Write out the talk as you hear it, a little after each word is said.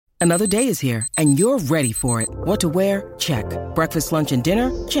Another day is here, and you're ready for it. What to wear? Check. Breakfast, lunch, and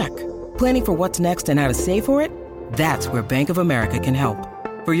dinner? Check. Planning for what's next and how to save for it? That's where Bank of America can help.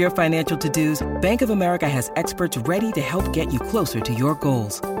 For your financial to-dos, Bank of America has experts ready to help get you closer to your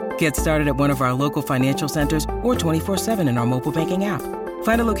goals. Get started at one of our local financial centers or 24/7 in our mobile banking app.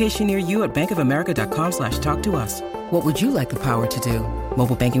 Find a location near you at bankofamerica.com/talktous. What would you like the power to do?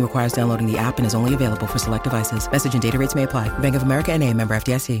 Mobile banking requires downloading the app and is only available for select devices. Message and data rates may apply. Bank of America N.A., member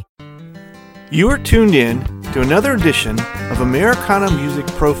FDIC. You are tuned in to another edition of Americana Music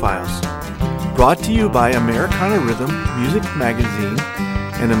Profiles, brought to you by Americana Rhythm Music Magazine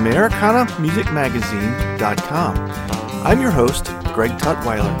and AmericanaMusicMagazine.com. I'm your host, Greg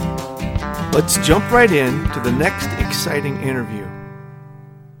Tutwiler. Let's jump right in to the next exciting interview.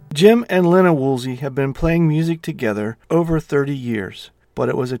 Jim and Lena Woolsey have been playing music together over 30 years, but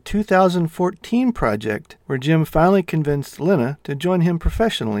it was a 2014 project where Jim finally convinced Lena to join him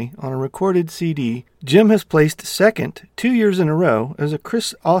professionally on a recorded CD. Jim has placed second 2 years in a row as a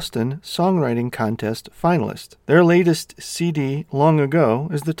Chris Austin Songwriting Contest finalist. Their latest CD, Long Ago,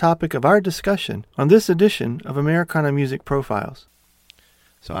 is the topic of our discussion on this edition of Americana Music Profiles.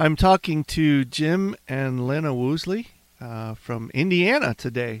 So I'm talking to Jim and Lena Woolsey from Indiana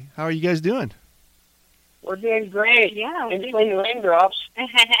today. How are you guys doing? We're doing great. Yeah. In between raindrops.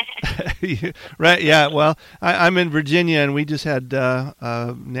 Right, yeah. Well, I'm in Virginia, and we just had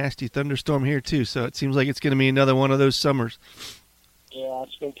a nasty thunderstorm here, too, so it seems like it's going to be another one of those summers. Yeah,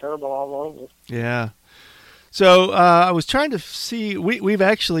 it's been terrible all over. Yeah. So I was trying to see, we've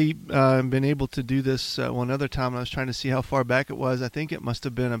actually been able to do this one other time, and I was trying to see how far back it was. I think it must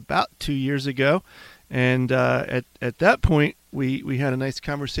have been about 2 years ago, and at that point, we had a nice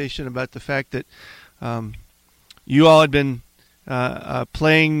conversation about the fact that you all had been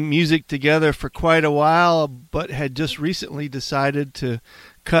playing music together for quite a while, but had just recently decided to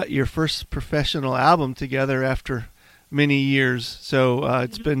cut your first professional album together after many years. So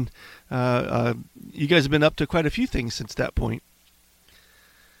it's been, you guys have been up to quite a few things since that point.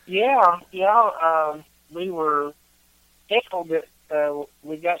 Yeah. We were tickled that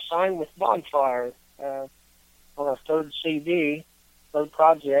we got signed with Bonfire on our third CD, third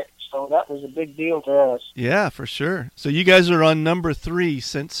project. So that was a big deal to us. Yeah, for sure. So you guys are on number 3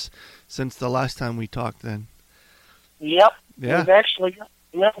 since the last time we talked then. Yep. Yeah. We've actually got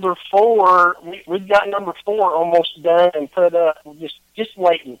number 4. We've got number 4 almost done and put up. We're just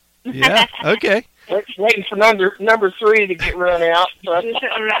waiting. Yeah, okay. Waiting for number 3 to get run out.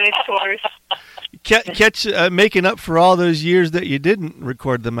 Right, of course. Catch making up for all those years that you didn't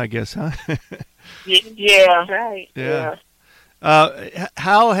record them, I guess, huh? Yeah. Right. Yeah.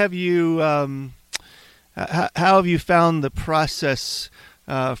 How have you found the process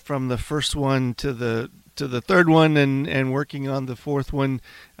from the first one to the third one and working on the fourth one?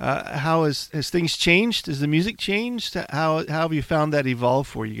 How has things changed? Has the music changed? How have you found that evolve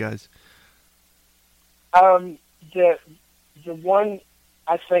for you guys? The one,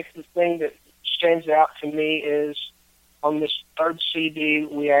 I think the thing that stands out to me is on this third CD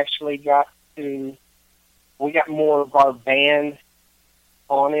we actually got more of our band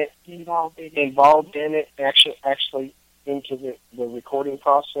on it, involved in it, actually into the recording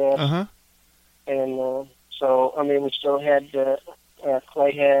process. Uh-huh. And so, I mean, we still had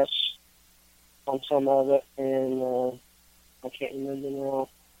Clay Hess on some of it, and I can't remember now.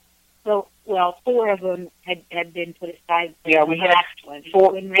 So, well, 4 of them had been put aside. Yeah, we had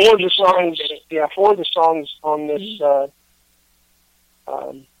four of the songs. Yeah, 4 of the songs on this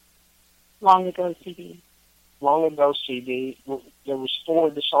Long Ago CD. Long Ago CD. There was 4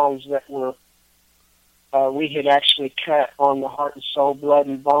 of the songs that were we had actually cut on the Heart and Soul, Blood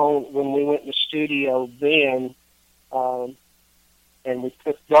and Bone when we went in the studio then, and we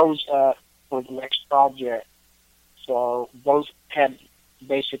put those up for the next project. So those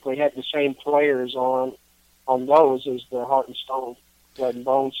basically had the same players on those as the Heart and Soul, Blood and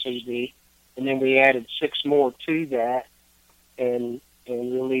Bone CD, and then we added 6 more to that and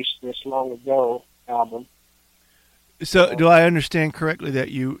released this Long Ago album. So, do I understand correctly that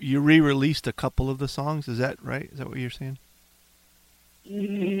you re-released a couple of the songs? Is that right? Is that what you're saying?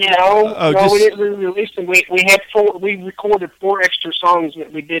 No, we didn't re-release them. We had 4. We recorded 4 extra songs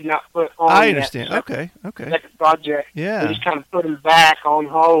that we did not put on. I understand. Okay. Second project. Yeah. We just kind of put them back on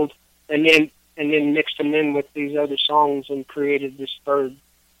hold, and then mixed them in with these other songs and created this third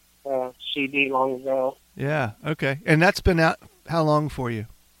CD Long Ago. Yeah. Okay. And that's been out how long for you?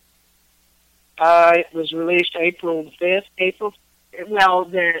 It was released April 5th. The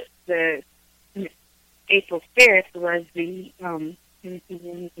April 5th was the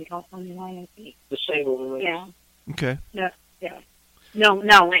California Line, I think. The single release. Yeah. Okay. Yeah.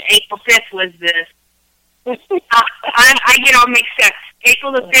 No, April 5th was the. I get all mixed up.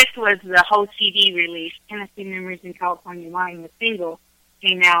 April the 5th was the whole CD release. Tennessee Memories in California Lying. The single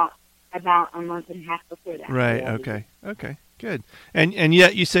came out about a month and a half before that. Right. Okay. Good. And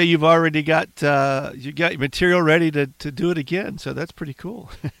yet you say you've already got material ready to do it again. So that's pretty cool.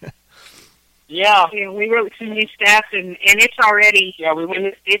 Yeah. Yeah, we wrote some new stuff, and it's already. Yeah,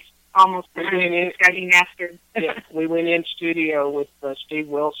 it's almost starting mastered. Yeah, we went in studio with Steve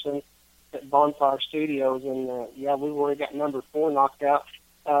Wilson at Bonfire Studios, and we've already got number 4 knocked out.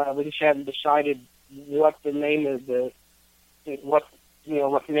 We just haven't decided what the name of what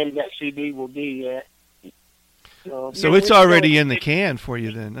the name of that CD will be yet. So it's already in the can for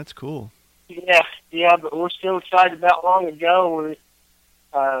you then. That's cool. Yeah, but we're still excited about Long Ago.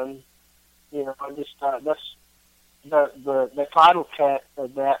 That's the title cut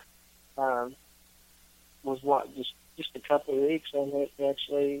of that was just a couple of weeks on it,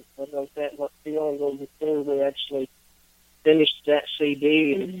 actually. I wrote that not too long ago before we actually finished that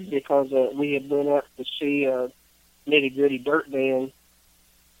CD because we had been up to see Nitty Gritty Dirt Band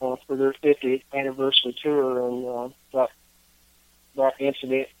for their 50th anniversary tour, and that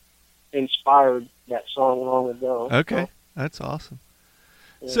incident inspired that song Long Ago. Okay, that's awesome.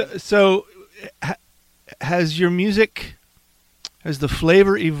 Yeah. So has your music, has the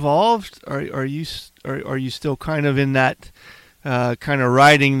flavor evolved? Are you still kind of in that kind of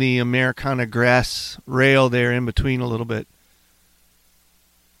riding the Americana grass rail there in between a little bit?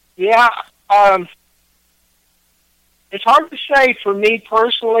 Yeah, it's hard to say for me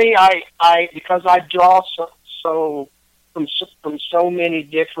personally. I because I draw so from so many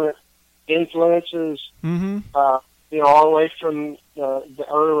different influences. Mm-hmm. All the way from the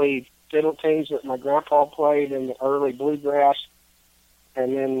early fiddle tunes that my grandpa played and the early bluegrass,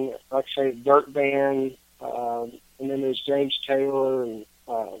 and then, like I say, Dirt Band, and then there's James Taylor and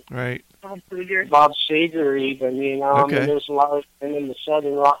right. Bob Seger even, Okay. I mean, there's a lot of, and then the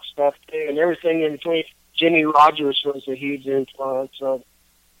Southern rock stuff too, and everything in between. Jimmie Rodgers was a huge influence for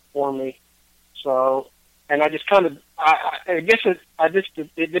me. So, and I just kind of, I guess it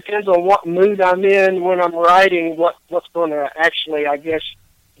depends on what mood I'm in when I'm writing, what's going to actually, I guess,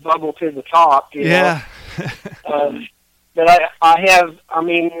 bubble to the top. Yeah. But I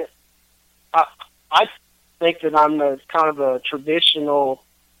think that I'm kind of a traditional,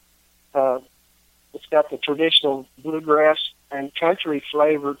 it's got the traditional bluegrass and country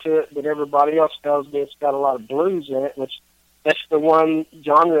flavor to it, but everybody else tells me it's got a lot of blues in it, which that's the one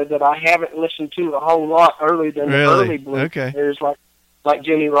genre that I haven't listened to a whole lot earlier than the early blues. Okay. There's like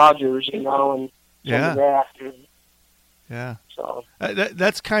Jimmie Rodgers, and some of that. Yeah. So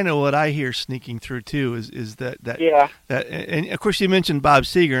that's kind of what I hear sneaking through too. Is that yeah. That, and of course you mentioned Bob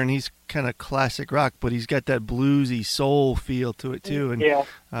Seger, and he's kind of classic rock, but he's got that bluesy soul feel to it too. And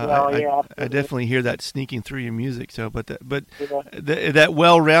I definitely hear that sneaking through your music. So, but that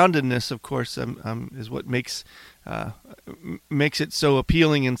well-roundedness, of course, is what makes it so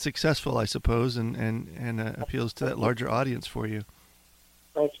appealing and successful, I suppose, and appeals to that larger audience for you.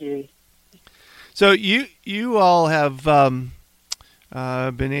 Thank you. So you all have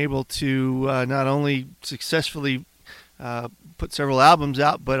been able to not only successfully put several albums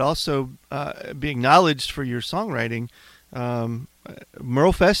out, but also be acknowledged for your songwriting.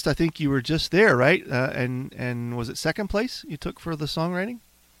 Merlefest, I think you were just there, right? And was it second place you took for the songwriting?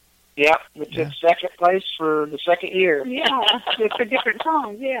 Yeah, we took second place for the second year. Yeah, for different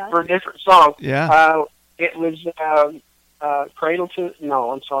songs, yeah. For different songs. Yeah. It was Cradle to...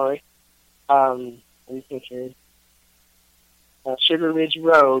 No, I'm sorry. Let me think here. Sugar Ridge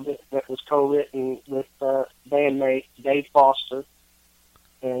Road, that was co-written with bandmate Dave Foster.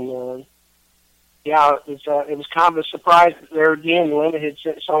 And, it was kind of a surprise there again. Linda had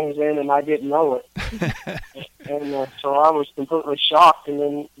sent songs in and I didn't know it. And so I was completely shocked, and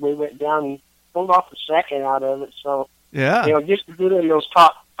then we went down and pulled off the second out of it. So, yeah. Just to get in those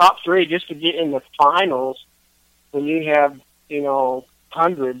top three, just to get in the finals, when you have,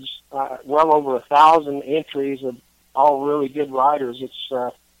 hundreds, well over 1,000 entries of all really good writers, it's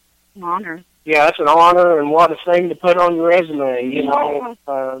an honor. Yeah, it's an honor, and what a thing to put on your resume,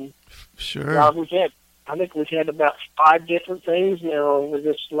 Sure. I think we've had about 5 different things now over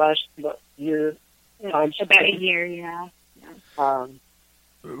this last year. About a year, yeah.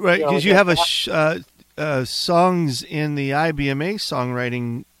 Right, because you have songs in the IBMA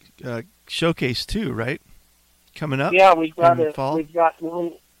songwriting showcase too, right? Coming up. Yeah, we've got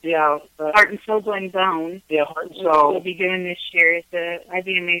one. Yeah, Heart and Soul Blend Bone. Yeah, Heart and Soul. We'll be doing this year at the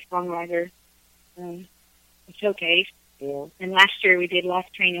IBMA Songwriter Showcase. Yeah. And last year we did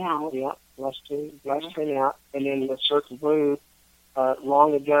Last Train Out. Yeah, Last Train Out, and then the Circle Blue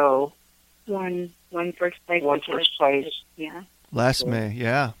long ago. Won first place. Won first place. Yeah. Last Yeah. May,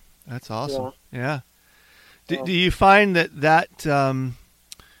 yeah. That's awesome. Yeah. Do you find that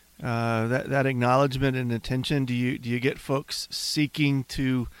acknowledgement and attention? Do you get folks seeking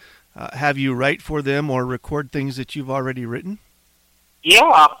to have you write for them or record things that you've already written?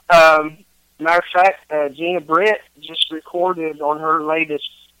 Yeah. Matter of fact, Gina Britt just recorded on her latest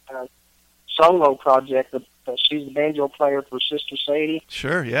solo project. She's the banjo player for Sister Sadie.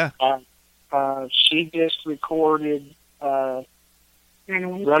 Sure, yeah. She just recorded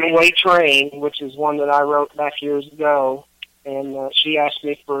Runaway Train, which is one that I wrote back years ago. And she asked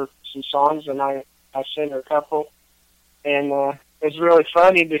me for some songs, and I sent her a couple. And it's really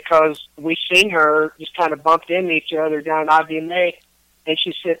funny because we seen her just kind of bumped into each other down at IBMA, and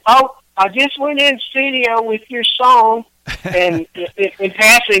she said, "Oh, I just went in studio with your song," and in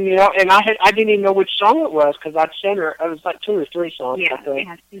passing, and I didn't even know which song it was because I'd sent her. It was like 2 or 3 songs, I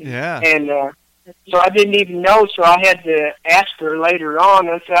think. Yeah. And so I didn't even know, so I had to ask her later on.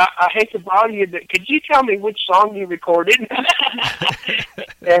 I said, I hate to bother you, but could you tell me which song you recorded?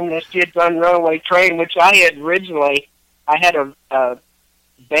 And she had done Runaway Train, which I had originally, I had a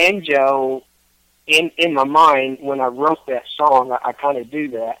banjo in my mind when I wrote that song. I kind of do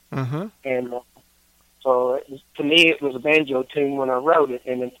that. Uh-huh. And so to me, it was a banjo tune when I wrote it.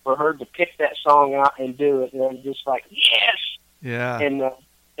 And then for her to pick that song out and do it, and I'm just like, yes! Yeah. And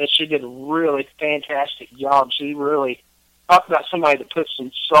she did a really fantastic job. She really talked about somebody that put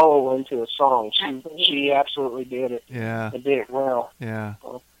some soul into a song. She absolutely did it. Yeah. And did it well. Yeah.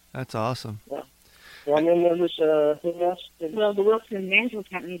 That's awesome. Yeah. And then there was who else? Well, the Wilson Banjo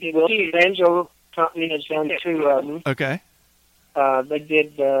Company did Wilson too. Banjo Company has done 2 of them. Okay. They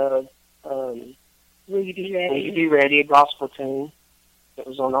did Will You Be Ready? Will You Be Ready, a gospel tune that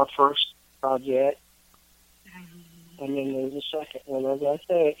was on our first project. And then there's a second one, as I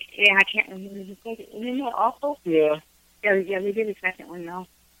think. Yeah, I can't remember the second. Isn't that awful? Yeah. Yeah, we did a second one though.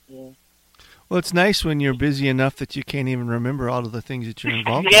 Yeah. Well, it's nice when you're busy enough that you can't even remember all of the things that you're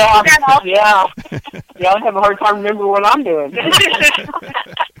involved in. Yeah, yeah. Yeah, I have a hard time remembering what I'm doing.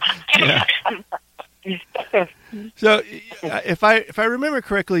 Yeah. So, if I remember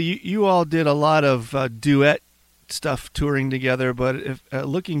correctly, you all did a lot of duet stuff touring together. But if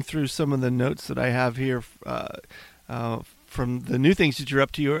looking through some of the notes that I have here from the new things that you're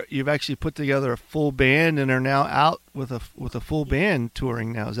up to, you've actually put together a full band and are now out with a full band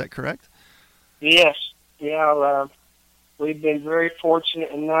touring now. Is that correct? Yes. Yeah. We've been very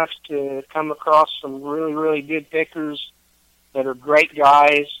fortunate enough to come across some really, really good pickers that are great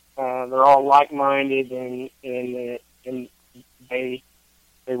guys. They're all like-minded, and they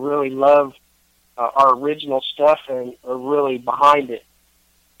really love our original stuff and are really behind it.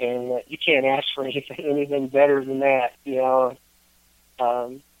 And you can't ask for anything better than that, Got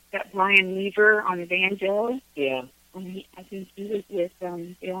Brian Weaver on the banjo. Yeah. I think he was with Bill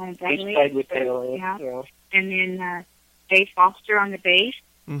and He's played with Taylor. Yeah. And then Dave Foster on the bass.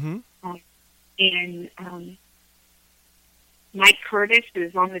 Mm-hmm. And Mike Curtis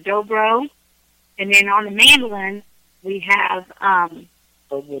is on the dobro. And then on the mandolin, we have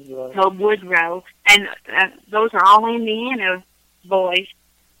Tobe Woodrow. And those are all Indiana boys.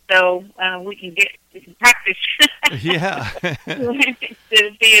 So we can practice. Yeah. Instead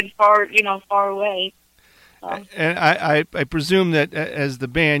of being far away. And I presume that as the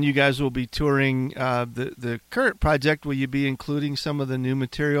band, you guys will be touring the current project. Will you be including some of the new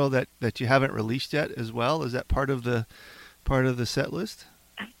material that you haven't released yet as well? Is that part of the set list?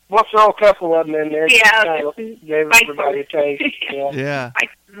 We'll throw a couple of them in there. Yeah. Give everybody a taste. Yeah. Yeah.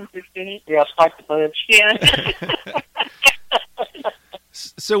 Yeah, Spike the Punch. Yeah.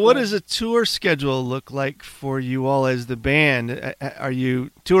 So what does a tour schedule look like for you all as the band? Are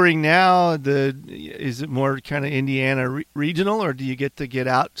you touring now? Is it more kind of Indiana regional, or do you get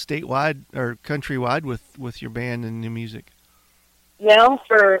out statewide or countrywide with your band and new music? Well,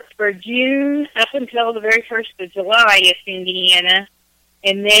 for June up until the very 1st of July, it's Indiana.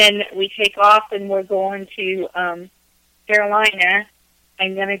 And then we take off and we're going to Carolina.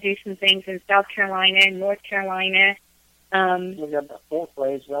 I'm going to do some things in South Carolina and North Carolina. We got about 4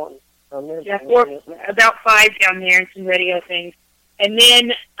 plays on there. Yeah, about 5 down there and some radio things. And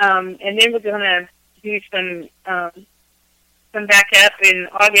then we're going to do some back up in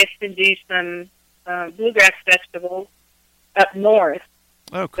August and do some bluegrass festivals up north.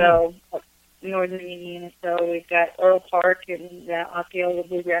 Oh, cool. So northern Indiana. So we've got Earl Park and the Osceola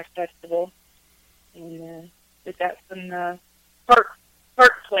Bluegrass Festival, and we've got some park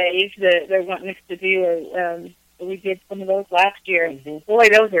plays that they're wanting us to do. We did some of those last year. Mm-hmm. Boy,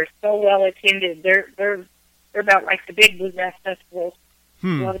 those are so well attended. They're they're about like the big bluegrass festivals. A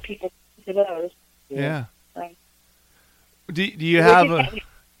lot of people to those. Yeah. Right. Do you have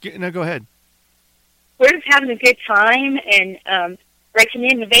no, go ahead. We're just having a good time and breaking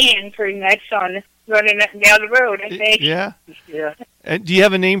in the van pretty much on running up and down the road, I think. Yeah. Yeah. And do you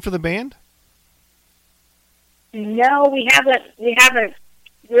have a name for the band? No, we haven't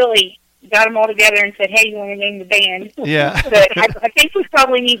really got them all together and said, hey, you want to name the band? Yeah. But I think we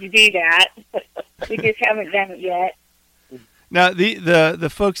probably need to do that. We just haven't done it yet. Now, the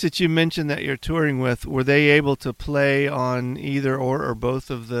folks that you mentioned that you're touring with, were they able to play on either or both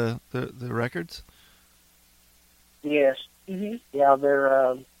of the records? Yes. Mm-hmm. Yeah,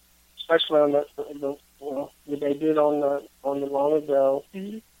 they're especially on the they did on the Long Ago.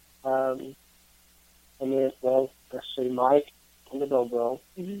 Mm-hmm. And then, well, let's see, Mike on the Dobro.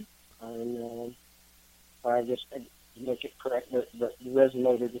 Mm-hmm. And I just make it correct, the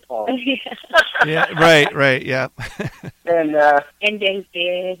resonator guitar. Yeah, right, yeah. And Dave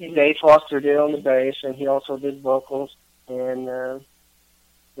did. And Dave Foster did on the bass, and he also did vocals. And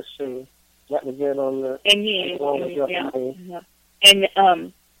let's see, that was it on the. And yeah. And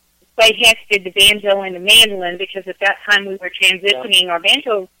Clay Hess did the banjo and the mandolin because at that time we were transitioning. Our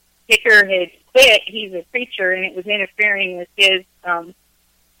banjo picker had quit. He's a preacher, and it was interfering with his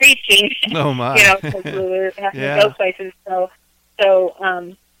preaching. Oh my! Because we were having to go places. So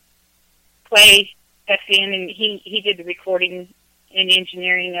Clay stepped in, and he did the recording and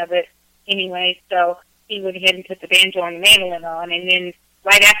engineering of it anyway. So he went ahead and put the banjo and the mandolin on, and then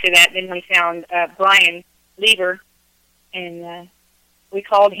right after that, then we found Brian Lieber, and we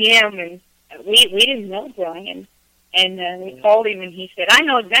called him, and we didn't know Brian. And we called him, and he said, I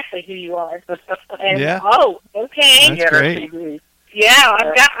know exactly who you are. And, oh, okay. That's great. Yeah,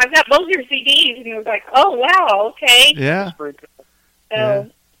 I've got both your CDs. And he was like, oh, wow, okay. Yeah. So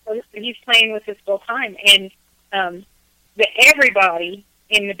he's playing with us full time. And everybody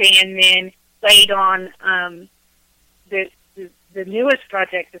in the band then played on the newest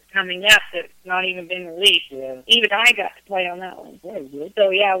project that's coming up that's not even been released. Yeah. Even I got to play on that one. Yeah, good. So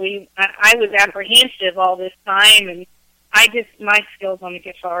yeah, I was apprehensive all this time, and my skills on the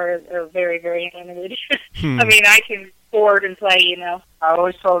guitar are very, very limited. I mean, I can chord and play, I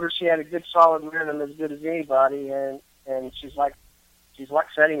always told her she had a good solid rhythm, as good as anybody, and she's like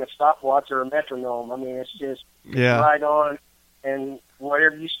setting a stopwatch or a metronome. I mean, it's just right on. And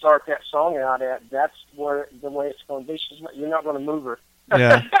wherever you start that song out at, that's the way it's going to be. You're not going to move her.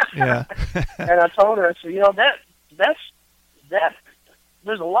 Yeah. And I told her, I said, that's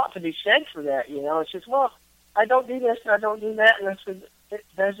there's a lot to be said for that. And she says, well, I don't do this and I don't do that. And I said, it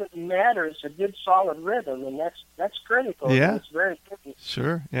doesn't matter. It's a good solid rhythm, and that's critical. Yeah. It's very important.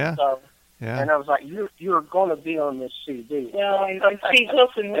 Sure. Yeah. So, yeah. And I was like, you're going to be on this CD. Well, and Steve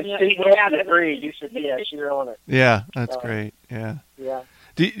Wilson wouldn't let me have it. Agreed. You said, yes, you're on it. Yeah, that's great. Yeah. Yeah.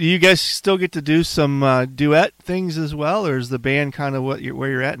 Do you guys still get to do some duet things as well, or is the band kind of where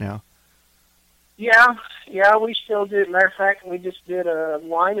you're at now? Yeah, we still do. Matter of fact, we just did a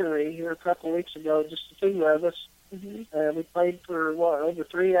winery here a couple of weeks ago, just the two of us. Mm-hmm. We played for, over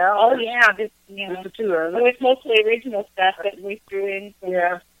 3 hours? Oh, yeah. Just the two of us. It was mostly original stuff that we threw in.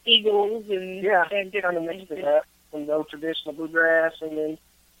 Yeah. Eagles and different things like that. Some old traditional bluegrass, and then,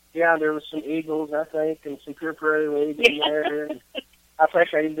 there was some Eagles, I think, and some Pure Prairie League in there. And I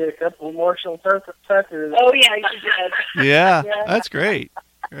think I even did a couple of Marshall Tucker. Oh, yeah, you did. Yeah, that's great.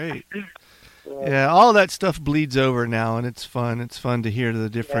 Great. Yeah, all that stuff bleeds over now, and it's fun. It's fun to hear the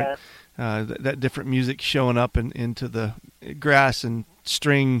different, that different music showing up into the grass and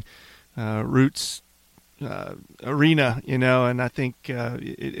string roots arena, and I think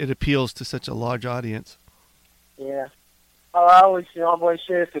it appeals to such a large audience. Yeah. Oh, I always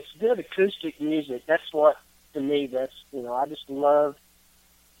say if it's good acoustic music, that's what, to me, that's, I just love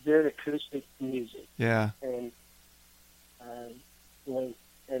good acoustic music. Yeah. And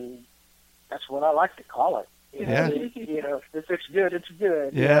that's what I like to call it. If it's good, it's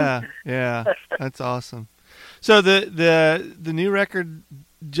good. Yeah, that's awesome. So the new record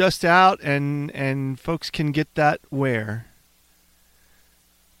just out, and folks can get that where?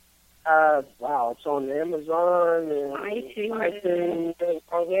 Wow, it's on Amazon and iTunes. You can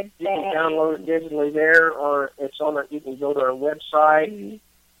download it digitally there, or it's on. You can go to our website. Mm-hmm.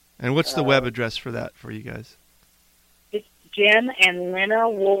 And what's the web address for that for you guys? It's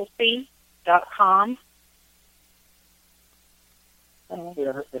JimandLenaWoolsey.com.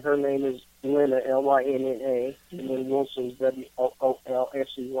 Her name is Lynna, Lynna, and then Woolsey's Woolsey.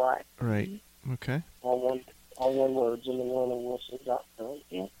 Right. Okay. All one word, JimandLenaWoolsey.com.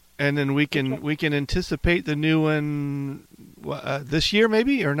 Yeah. And then we can anticipate the new one this year,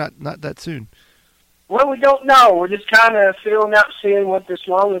 maybe, or not that soon. Well, we don't know. We're just kind of feeling out, seeing what this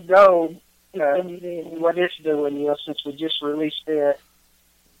Long Ago, what it's doing, since we just released it.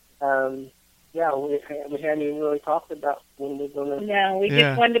 Yeah, we hadn't even really talked about when we're going to... No, we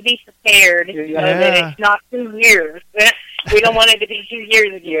just wanted to be prepared so that it's not 2 years. We don't want it to be 2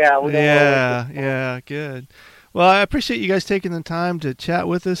 years ago. Yeah, good. Well, I appreciate you guys taking the time to chat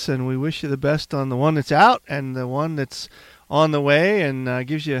with us, and we wish you the best on the one that's out and the one that's on the way, and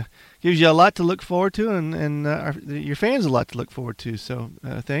gives you a lot to look forward to, and your fans a lot to look forward to. So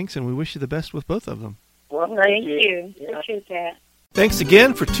thanks, and we wish you the best with both of them. Well, thank you. Appreciate that. Thanks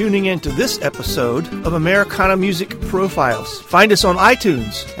again for tuning in to this episode of Americana Music Profiles. Find us on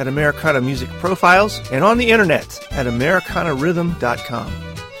iTunes at Americana Music Profiles and on the internet at AmericanaRhythm.com.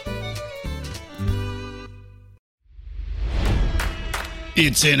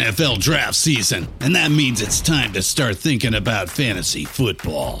 It's NFL draft season, and that means it's time to start thinking about fantasy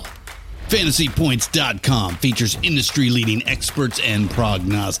football. FantasyPoints.com features industry-leading experts and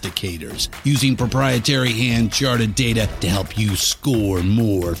prognosticators using proprietary hand-charted data to help you score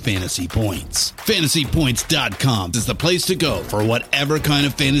more fantasy points. FantasyPoints.com is the place to go for whatever kind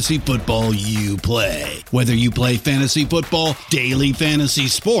of fantasy football you play. Whether you play fantasy football, daily fantasy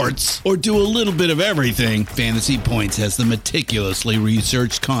sports, or do a little bit of everything, Fantasy Points has the meticulously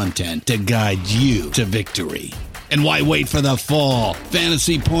researched content to guide you to victory. And why wait for the fall?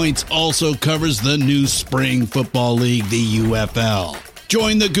 Fantasy Points also covers the new spring football league, the UFL.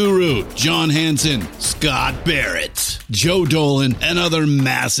 Join the guru, John Hansen, Scott Barrett, Joe Dolan, and other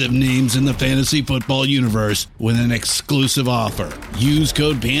massive names in the fantasy football universe with an exclusive offer. Use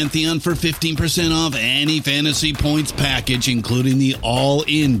code Pantheon for 15% off any Fantasy Points package, including the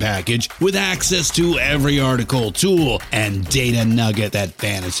all-in package, with access to every article, tool, and data nugget that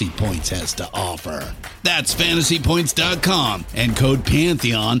Fantasy Points has to offer. That's FantasyPoints.com and code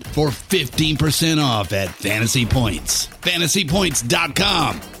Pantheon for 15% off at Fantasy Points.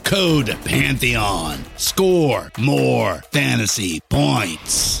 FantasyPoints.com, code Pantheon. Score more fantasy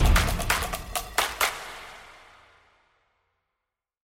points.